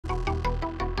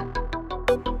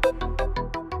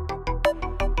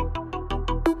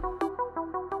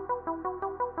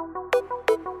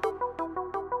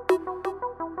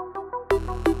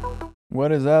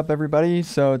What is up, everybody?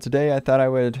 So today I thought I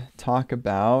would talk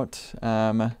about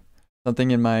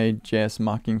something in my JS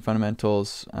mocking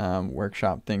fundamentals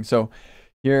workshop thing. So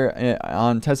here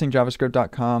on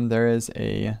testingjavascript.com, there is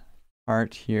a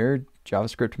part here,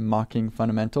 JavaScript mocking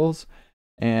fundamentals.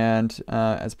 And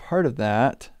as part of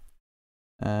that,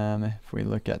 if we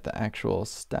look at the actual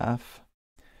stuff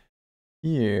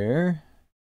here,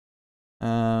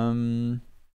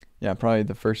 yeah, probably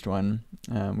the first one,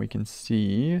 we can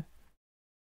see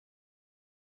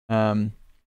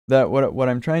that what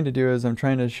I'm trying to do is I'm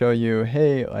trying to show you,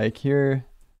 hey, like here,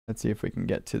 let's see if we can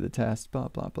get to the test, blah,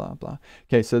 blah, blah, blah.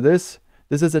 Okay, so this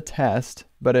is a test,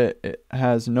 but it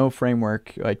has no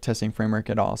framework, like testing framework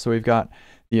at all. So we've got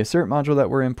the assert module that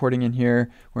we're importing in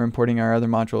here. We're importing our other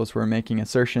modules. We're making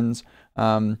assertions.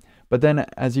 But then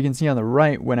as you can see on the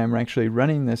right, when I'm actually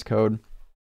running this code,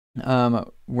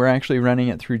 we're actually running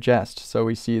it through Jest. So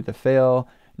we see the fail,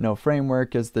 no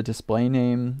framework is the display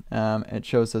name. It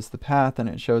shows us the path and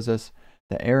it shows us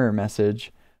the error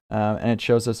message. And it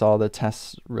shows us all the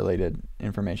test related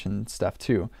information stuff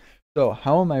too. So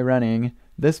how am I running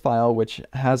this file, which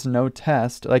has no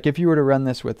test? Like if you were to run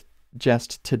this with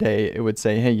Jest today, it would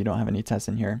say, hey, you don't have any tests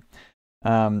in here.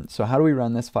 So how do we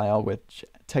run this file, which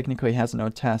technically has no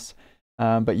tests,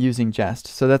 but using Jest?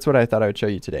 So that's what I thought I would show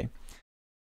you today.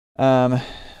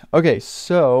 Okay,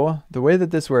 so the way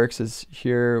that this works is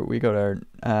here we go to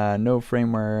our no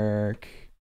framework,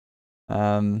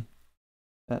 that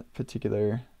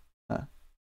particular,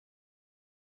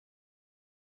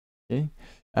 okay.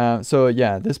 So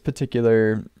yeah, this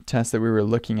particular test that we were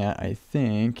looking at, I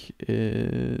think,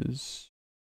 is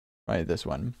right this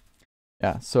one.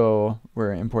 Yeah, so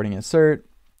we're importing assert,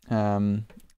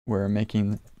 we're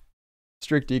making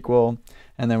strict equal,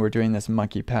 and then we're doing this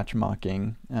monkey patch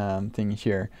mocking thing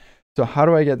here. So how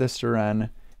do I get this to run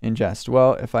in Jest?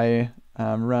 Well, if I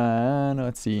run,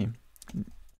 let's see,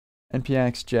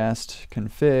 npx jest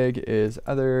config is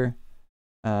other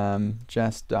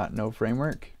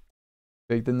jest.noframework.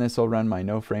 Then this will run my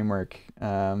no framework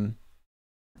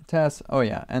test. Oh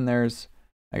yeah, and I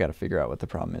got to figure out what the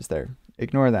problem is there.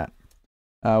 Ignore that.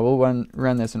 We'll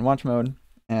run this in watch mode,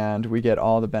 and we get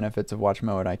all the benefits of watch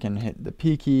mode. I can hit the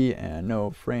P key and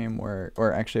no framework,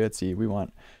 or actually, let's see, we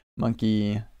want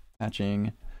monkey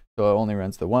patching, so it only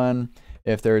runs the one.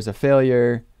 If there is a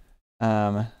failure,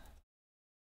 then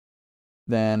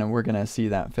we're gonna see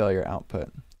that failure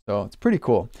output. So it's pretty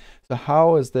cool. So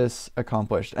how is this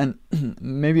accomplished? And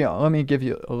maybe let me give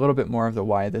you a little bit more of the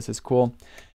why this is cool.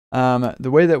 The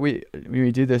way that we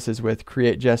do this is with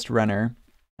create jest runner.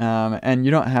 And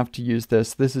you don't have to use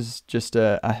this. This is just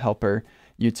a helper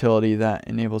utility that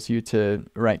enables you to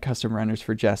write custom runners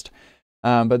for Jest.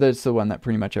 But that's the one that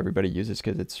pretty much everybody uses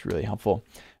because it's really helpful.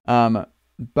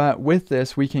 But with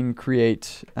this, we can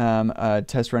create a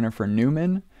test runner for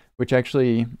Newman, which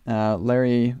actually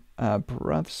Larry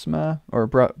Brothma, or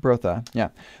Brotha, yeah.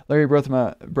 Larry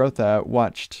Brotha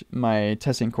watched my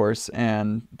testing course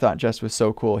and thought Jest was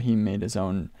so cool, he made his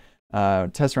own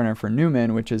test runner for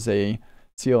Newman, which is a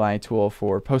CLI tool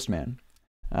for Postman,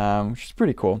 which is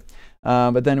pretty cool.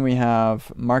 But then we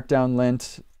have Markdown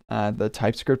lint, the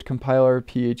TypeScript compiler,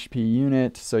 PHP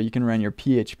unit, so you can run your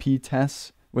PHP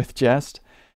tests with Jest,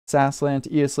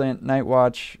 SASLint, ESLint,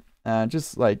 Nightwatch,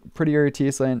 just like prettier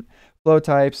TSLint, flow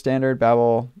type, standard,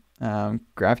 Babel,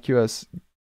 GraphQL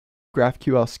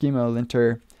schema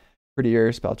linter,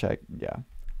 prettier, spell check, yeah,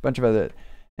 bunch of other,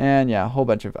 and yeah, a whole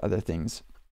bunch of other things.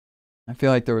 I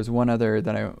feel like there was one other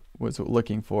that I was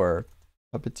looking for,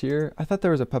 Puppeteer. I thought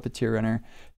there was a Puppeteer runner,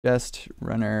 Jest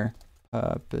runner,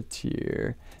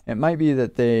 Puppeteer. It might be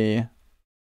that they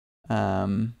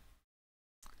aren't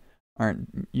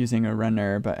using a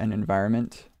runner, but an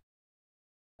environment,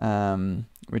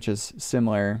 which is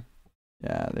similar.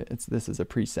 Yeah, this is a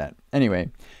preset. Anyway,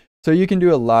 so you can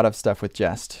do a lot of stuff with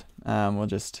Jest. We'll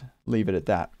just leave it at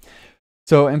that.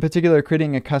 So in particular,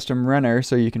 creating a custom runner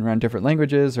so you can run different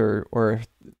languages or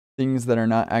things that are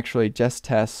not actually Jest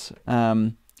tests.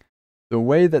 The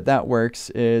way that works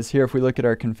is here, if we look at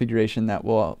our configuration that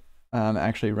will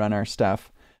actually run our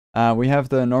stuff, we have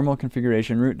the normal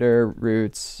configuration, root dir,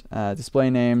 roots, display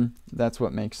name. That's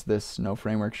what makes this no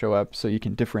framework show up, so you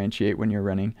can differentiate when you're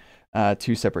running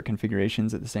two separate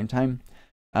configurations at the same time.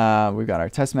 We've got our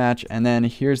test match, and then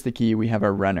here's the key, we have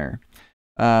our runner.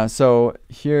 So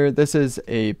here, this is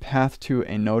a path to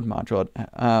a node module.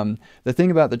 The thing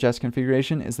about the Jest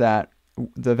configuration is that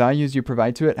the values you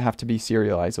provide to it have to be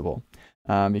serializable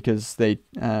because they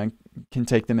can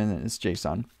take them in as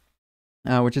JSON.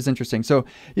 which is interesting. So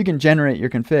you can generate your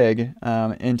config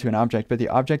into an object, but the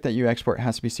object that you export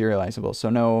has to be serializable, so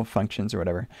no functions or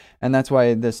whatever. And that's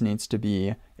why this needs to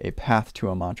be a path to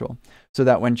a module, so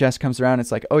that when Jest comes around,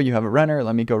 it's like, oh, you have a runner,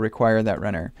 let me go require that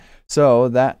runner. So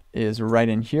that is right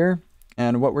in here.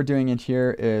 And what we're doing in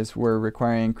here is we're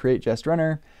requiring create Jest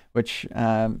runner, which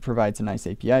provides a nice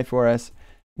API for us.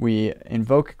 We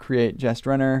invoke create Jest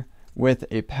runner with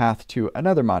a path to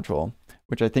another module,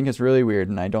 which I think is really weird,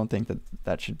 and I don't think that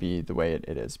that should be the way it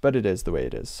is, but it is the way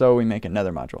it is. So we make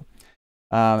another module,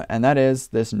 and that is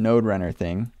this node runner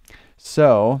thing.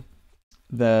 So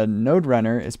the node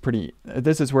runner is pretty.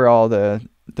 This is where all the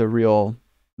real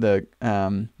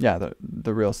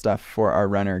real stuff for our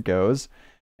runner goes.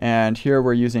 And here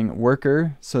we're using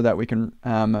worker so that we can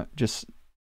just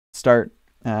start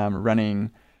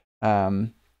running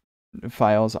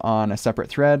files on a separate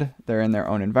thread. They're in their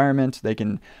own environment. They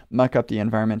can muck up the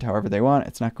environment however they want.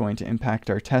 It's not going to impact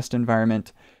our test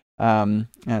environment. And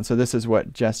so this is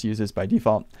what Jest uses by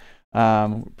default.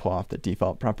 Pull off the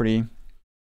default property.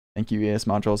 Thank you, ES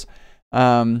modules.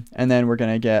 And then we're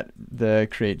going to get the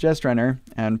create Jest runner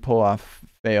and pull off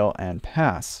fail and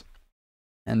pass.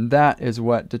 And that is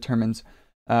what determines,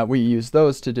 we use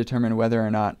those to determine whether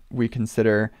or not we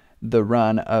consider the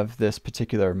run of this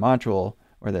particular module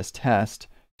or this test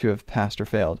to have passed or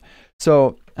failed.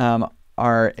 So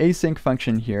our async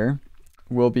function here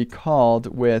will be called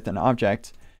with an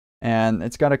object, and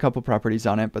it's got a couple properties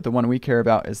on it, but the one we care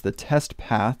about is the test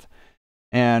path.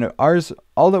 And ours,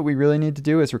 all that we really need to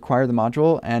do is require the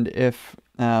module, and if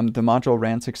the module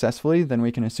ran successfully, then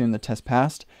we can assume the test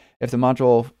passed. If the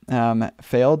module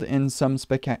failed in some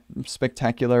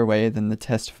spectacular way, then the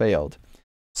test failed.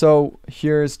 So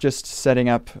here's just setting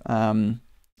up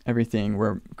everything.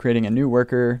 We're creating a new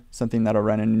worker, something that'll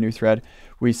run in a new thread.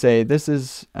 We say this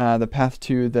is the path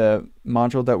to the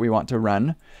module that we want to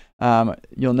run.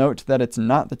 You'll note that it's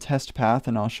not the test path,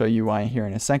 and I'll show you why here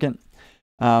in a second.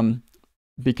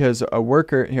 Because a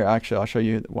worker, here actually I'll show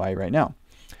you why right now.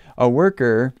 A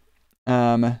worker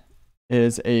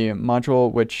is a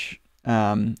module which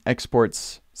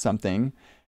exports something,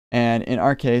 and in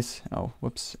our case, oh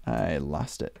whoops, I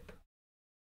lost it.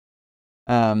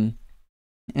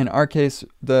 In our case,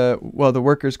 the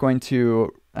worker is going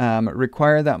to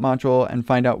require that module and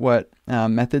find out what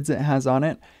methods it has on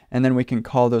it, and then we can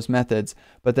call those methods.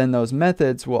 But then those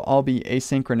methods will all be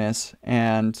asynchronous,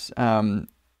 and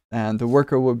the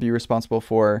worker will be responsible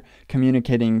for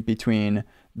communicating between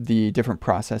the different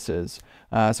processes.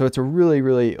 So it's a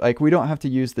really, like, we don't have to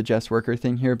use the Jest worker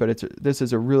thing here, but this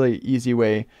is a really easy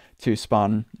way to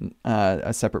spawn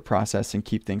a separate process and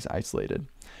keep things isolated.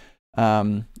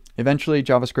 Eventually,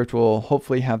 JavaScript will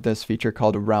hopefully have this feature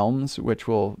called realms, which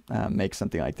will make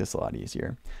something like this a lot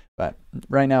easier. But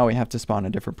right now, we have to spawn a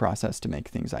different process to make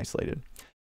things isolated.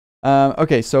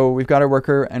 Okay, so we've got our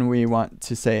worker, and we want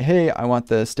to say, hey, I want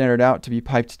the standard out to be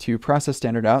piped to process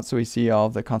standard out, so we see all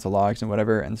of the console logs and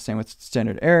whatever, and the same with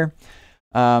standard error.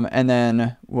 And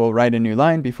then we'll write a new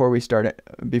line before we start it,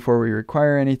 before we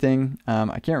require anything.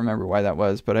 I can't remember why that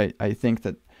was, but I think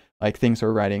that like things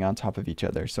are writing on top of each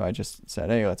other, so I just said,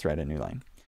 hey, let's write a new line.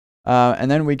 And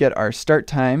then we get our start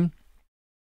time,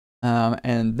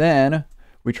 and then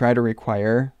we try to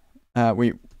require,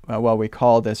 we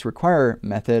call this require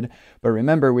method, but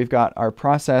remember we've got our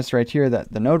process right here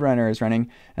that the node runner is running,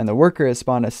 and the worker has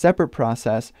spawned a separate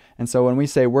process. And so when we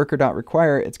say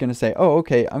worker.require, it's going to say, oh,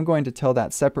 okay, I'm going to tell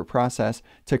that separate process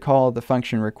to call the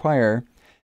function require,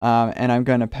 and I'm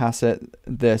going to pass it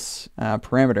this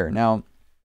parameter. Now,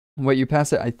 what you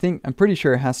pass it, I'm pretty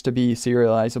sure it has to be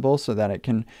serializable so that it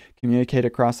can communicate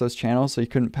across those channels. So you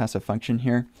couldn't pass a function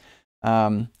here.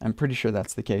 I'm pretty sure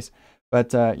that's the case.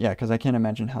 But yeah, because I can't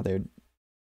imagine how they would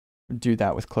do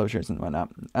that with closures and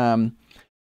whatnot.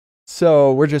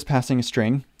 So we're just passing a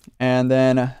string, and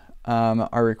then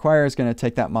our require is going to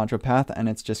take that module path, and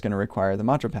it's just going to require the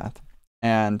module path.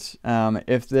 And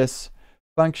if this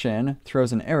function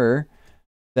throws an error,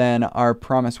 then our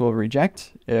promise will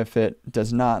reject. If it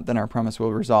does not, then our promise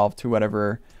will resolve to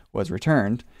whatever was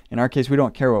returned. In our case, we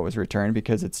don't care what was returned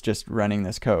because it's just running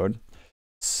this code.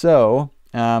 So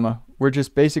we're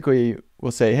just basically,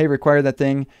 we'll say, hey, require that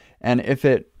thing. And if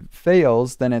it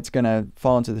fails, then it's going to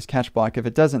fall into this catch block. If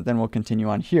it doesn't, then we'll continue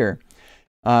on here.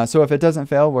 So if it doesn't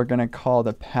fail, we're going to call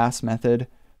the pass method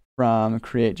from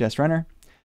create Jest runner.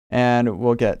 And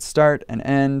we'll get start and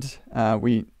end.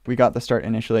 We got the start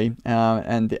initially,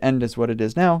 and the end is what it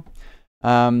is now.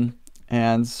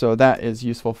 And so that is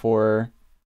useful for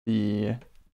the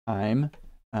time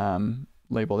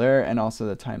label there, and also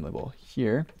the time label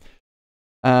here.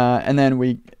 And then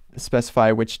we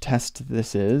specify which test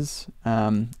this is.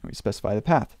 We specify the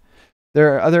path.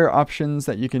 There are other options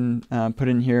that you can put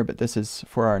in here, but this is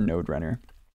for our node runner.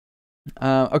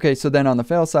 Okay, so then on the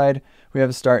fail side, we have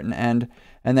a start and end.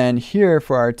 And then here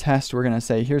for our test, we're going to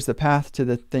say, here's the path to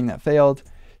the thing that failed.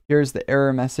 Here's the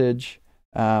error message.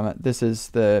 This is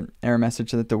the error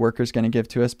message that the worker is going to give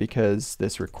to us because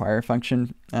this require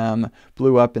function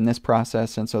blew up in this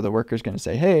process. And so the worker is going to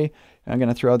say, hey, I'm going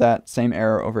to throw that same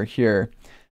error over here.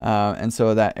 And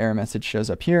so that error message shows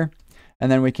up here.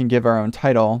 And then we can give our own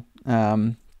title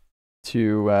for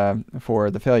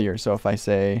the failure. So if I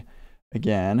say,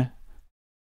 again,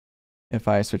 if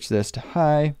I switch this to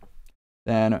hi,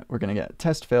 then we're going to get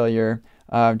test failure.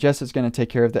 Jest is going to take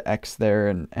care of the X there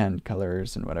and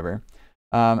colors and whatever.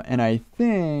 And I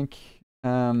think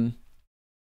in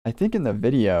the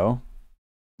video,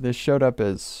 this showed up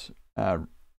as, no,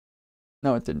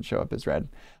 it didn't show up as red.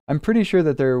 I'm pretty sure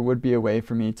that there would be a way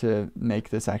for me to make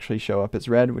this actually show up as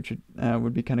red, which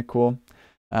would be kind of cool.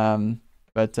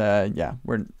 Yeah,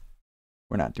 we're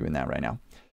not doing that right now.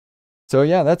 So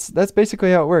yeah, that's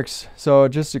basically how it works. So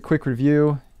just a quick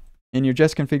review. In your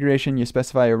Jest configuration, you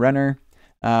specify a runner.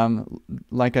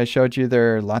 Like I showed you,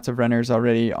 there are lots of runners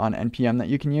already on NPM that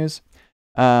you can use.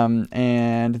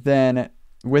 And then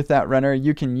with that runner,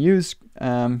 you can use,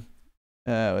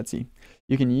 let's see,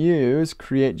 you can use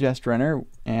create Jest runner,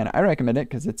 and I recommend it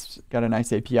because it's got a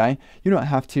nice API. You don't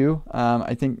have to.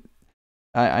 I think,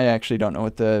 I actually don't know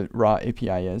what the raw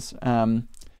API is.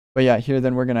 But yeah, here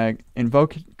then we're going to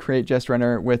invoke create Jest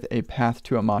runner with a path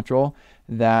to a module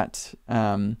that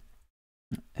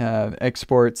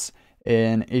exports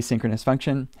an asynchronous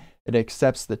function. It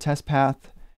accepts the test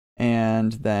path,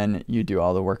 and then you do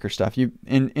all the worker stuff.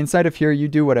 Inside of here, you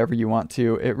do whatever you want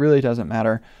to. It really doesn't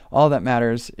matter. All that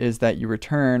matters is that you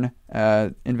return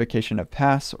an invocation of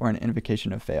pass or an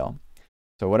invocation of fail.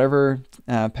 So whatever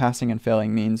passing and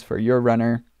failing means for your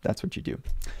runner, that's what you do.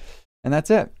 And that's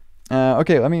it.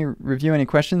 Okay, let me review any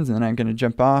questions, and then I'm going to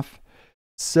jump off.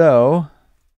 So,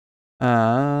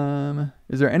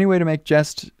 is there any way to make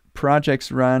Jest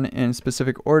projects run in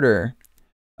specific order?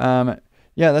 Yeah,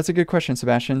 that's a good question,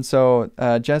 Sebastian. So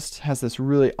Jest has this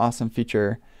really awesome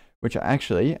feature, which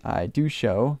actually I do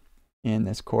show in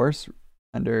this course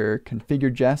under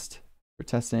Configure Jest for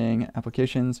testing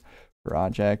applications,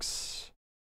 projects,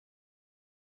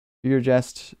 Configure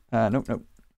Jest, nope.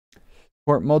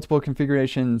 Support multiple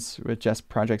configurations with Jest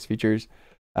projects features.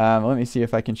 Let me see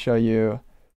if I can show you.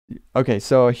 Okay,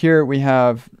 so here we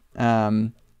have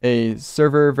a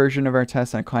server version of our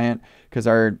test and a client, because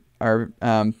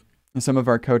some of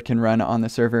our code can run on the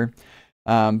server,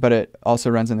 but it also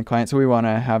runs in the client. So we want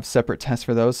to have separate tests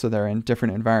for those so they're in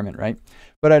different environment, right?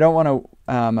 But I don't want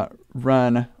to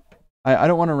run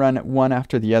one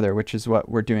after the other, which is what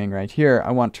we're doing right here.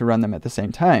 I want to run them at the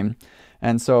same time.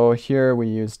 And so here we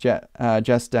use jest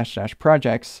 -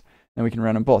 projects, and we can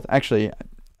run them both. Actually,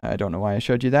 I don't know why I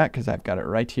showed you that, because I've got it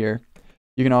right here.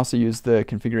 You can also use the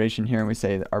configuration here, and we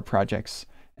say that our projects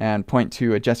and point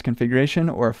to a Jest configuration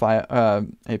or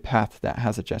a path that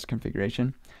has a Jest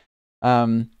configuration.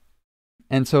 And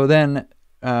so then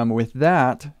with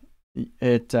that,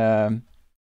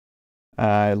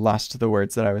 I lost the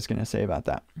words that I was going to say about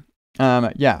that.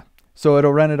 Yeah, so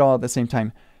it'll run it all at the same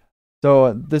time.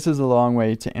 So this is a long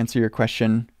way to answer your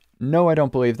question. No, I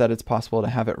don't believe that it's possible to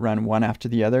have it run one after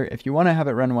the other. If you want to have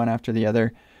it run one after the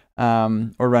other,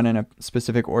 or run in a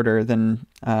specific order, then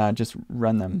just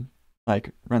run them.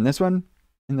 Like run this one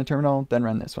in the terminal, then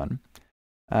run this one.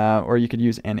 Or you could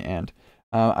use and.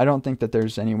 I don't think that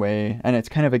there's any way, and it's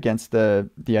kind of against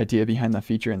the idea behind the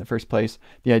feature in the first place.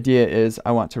 The idea is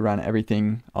I want to run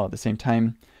everything all at the same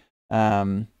time,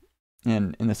 in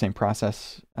the same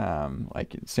process,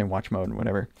 like same watch mode and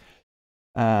whatever.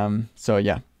 So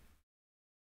yeah.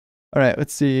 All right,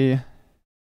 let's see.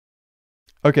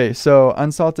 Okay, so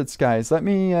Unsalted Skies. Let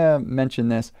me mention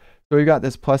this. So we got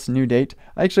this plus new date.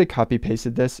 I actually copy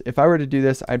pasted this. If I were to do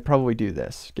this, I'd probably do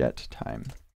this, get time.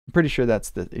 I'm pretty sure that's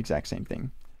the exact same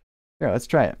thing. Here, let's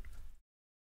try it.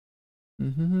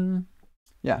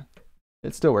 Yeah,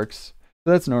 it still works.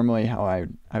 So that's normally how I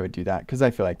would do that, because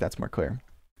I feel like that's more clear.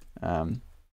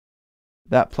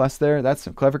 That plus there, that's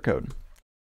some clever code.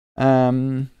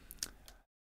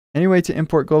 Any way to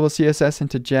import global CSS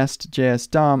into Jest.js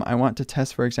DOM? I want to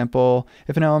test, for example,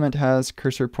 if an element has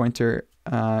cursor pointer,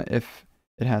 if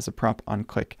it has a prop on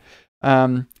click.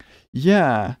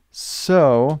 Yeah,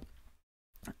 so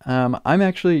I'm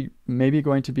actually maybe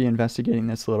going to be investigating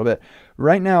this a little bit.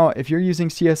 Right now, if you're using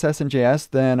CSS and JS,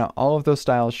 then all of those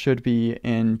styles should be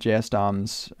in JS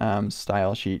DOM's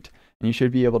style sheet. and you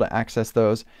should be able to access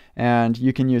those. And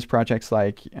you can use projects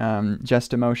like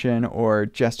Jest Emotion or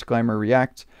Jest Glamour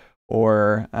React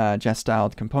or Jest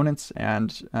Styled Components,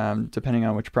 and depending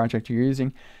on which project you're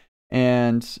using.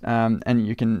 And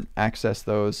you can access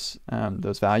those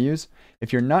values.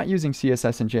 If you're not using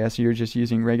CSS and JS, you're just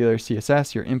using regular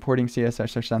CSS, you're importing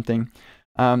CSS or something,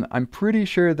 I'm pretty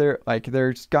sure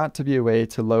there's got to be a way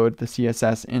to load the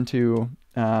CSS into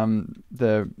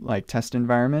the test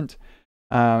environment,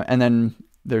 and then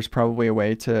there's probably a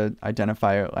way to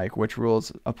identify which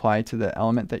rules apply to the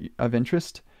element of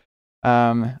interest.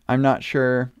 I'm not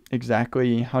sure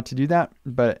exactly how to do that,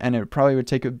 and it probably would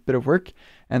take a bit of work,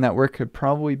 and that work could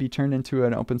probably be turned into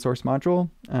an open source module.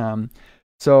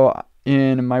 So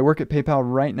in my work at PayPal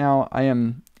right now, I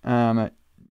am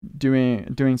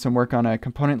doing some work on a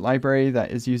component library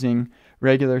that is using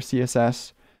regular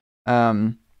CSS,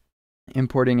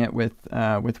 importing it with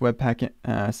Webpack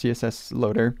Css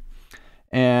Loader.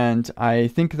 And I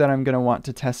think that I'm going to want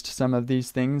to test some of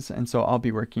these things, and so I'll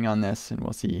be working on this, and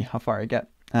we'll see how far I get.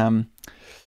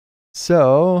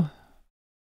 So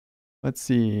let's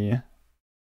see.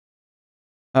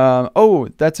 Oh,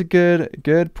 that's a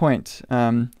good point.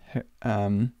 I'm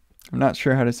not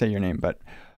sure how to say your name, but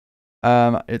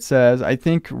it says, I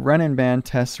think run and ban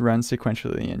tests run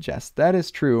sequentially in Jest. That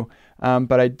is true,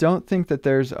 but I don't think that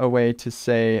there's a way to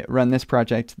say run this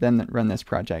project, then run this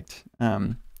project.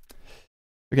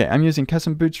 Okay, I'm using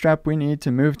custom bootstrap. We need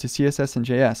to move to CSS and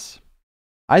JS.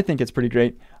 I think it's pretty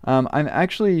great. I'm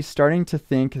actually starting to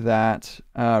think that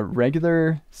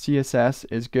regular CSS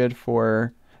is good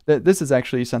for, this is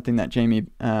actually something that Jamie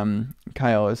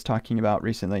Kyle is talking about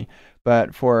recently,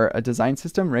 but for a design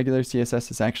system, regular CSS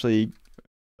is actually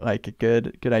a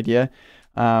good idea.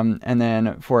 And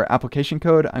then for application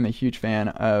code, I'm a huge fan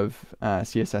of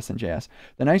CSS and JS.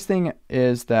 The nice thing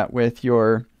is that with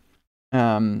your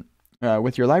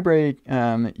library,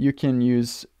 you can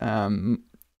use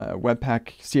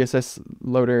Webpack Css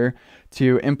Loader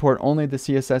to import only the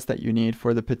CSS that you need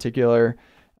for the particular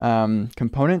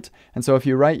component. And so if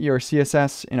you write your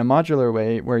CSS in a modular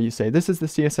way where you say, this is the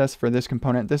CSS for this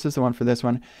component, this is the one for this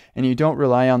one, and you don't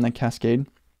rely on the cascade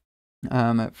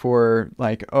for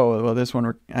oh, well, this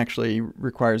one actually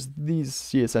requires these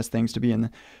CSS things to be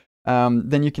in,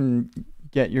 then you can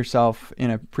get yourself in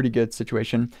a pretty good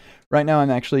situation. Right now, I'm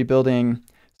actually building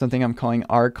something I'm calling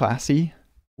rclassy,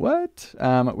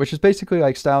 which is basically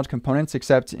like styled components,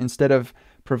 except instead of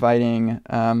providing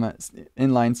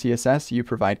inline CSS, you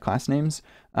provide class names.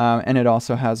 And it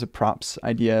also has a props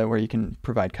idea where you can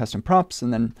provide custom props,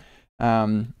 and then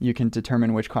you can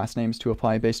determine which class names to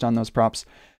apply based on those props.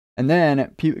 And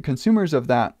then consumers of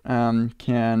that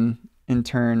can in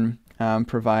turn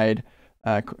provide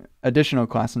additional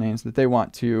class names that they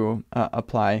want to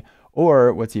apply.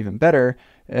 Or what's even better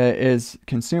is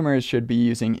consumers should be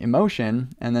using emotion,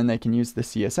 and then they can use the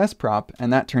CSS prop,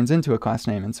 and that turns into a class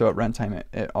name. And so at runtime,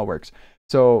 it all works.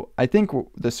 So I think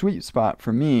the sweet spot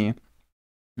for me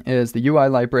is the UI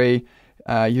library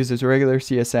uses regular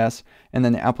CSS, and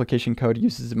then the application code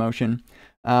uses emotion.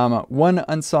 One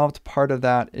unsolved part of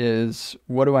that is,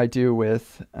 what do I do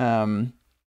with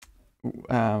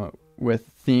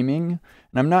theming?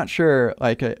 And I'm not sure,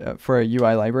 for a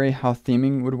UI library, how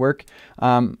theming would work.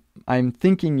 I'm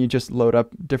thinking you just load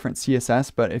up different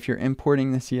CSS, but if you're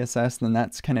importing the CSS, then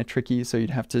that's kind of tricky. So you'd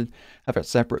have to have a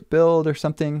separate build or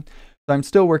something. So I'm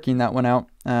still working that one out.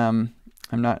 I'm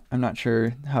not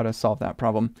sure how to solve that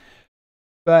problem.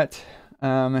 But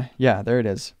yeah, there it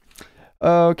is.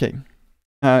 Okay.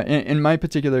 In my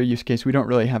particular use case, we don't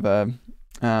really have a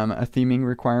theming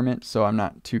requirement, so I'm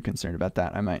not too concerned about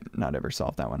that. I might not ever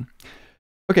solve that one.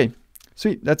 Okay,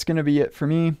 sweet. That's going to be it for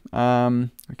me. I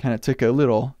kind of took a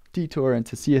little detour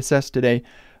into CSS today,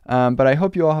 but I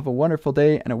hope you all have a wonderful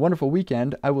day and a wonderful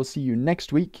weekend. I will see you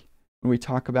next week when we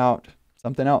talk about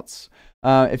something else.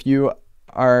 If you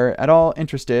are at all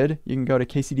interested, you can go to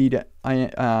kcdim/ama,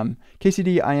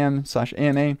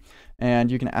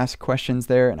 and you can ask questions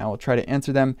there, and I will try to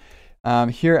answer them.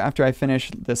 Here, after I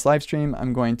finish this live stream,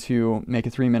 I'm going to make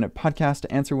a 3-minute podcast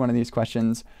to answer one of these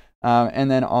questions. And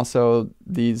then also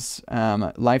these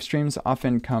live streams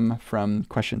often come from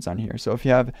questions on here. So if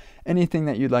you have anything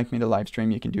that you'd like me to live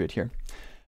stream, you can do it here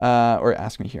or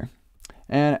ask me here.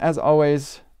 And as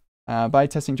always, buy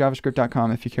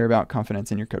testingjavascript.com if you care about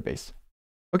confidence in your code base.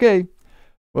 Okay,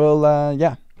 well,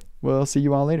 yeah, we'll see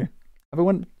you all later. Have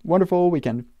a wonderful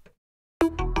weekend.